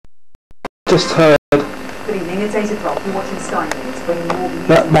just heard Good evening, it's 8 o'clock. You're watching Sky News, bringing more news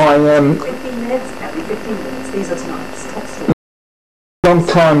that my 15 minutes, every 15 minutes. These are tonight's top stories.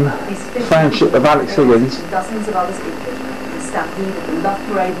 long-time friendship of Alex Higgins. Dozens of others injured in the stampede at the Love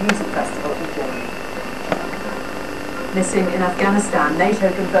Parade Music Festival in Germany. Missing in Afghanistan,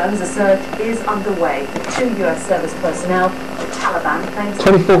 NATO confirms a search is underway for 2 US service personnel. The Taliban claims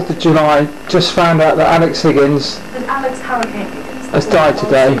 24th of July, just found out that Alex Higgins that Alex Hurricane Higgins has died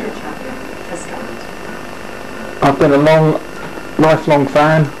today. Has died. I've been a lifelong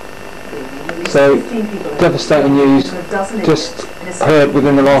fan, so devastating news just heard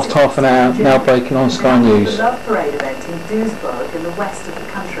within the last half an hour, now breaking on Sky News. The Love Parade event in Duisburg in the west of the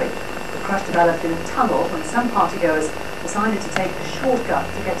country. The crash developed in a tunnel when some partygoers decided to take a shortcut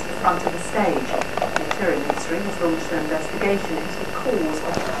to get to the front of the stage. The Interior Ministry has launched an investigation into the cause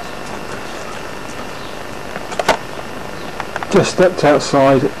of the crash. Just stepped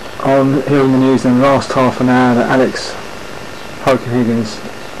outside on hearing the news in the last half an hour that Alex Hurricane Higgins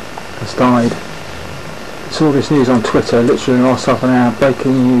has died. Saw this news on Twitter literally in the last half an hour,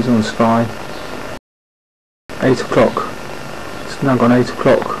 breaking news on Sky. 8 o'clock. It's now gone 8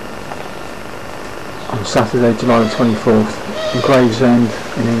 o'clock on Saturday, July the 24th in Gravesend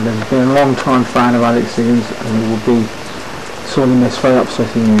in England. Been a long time fan of Alex Higgins and will be sorely missed. Very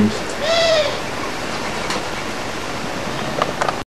upsetting news.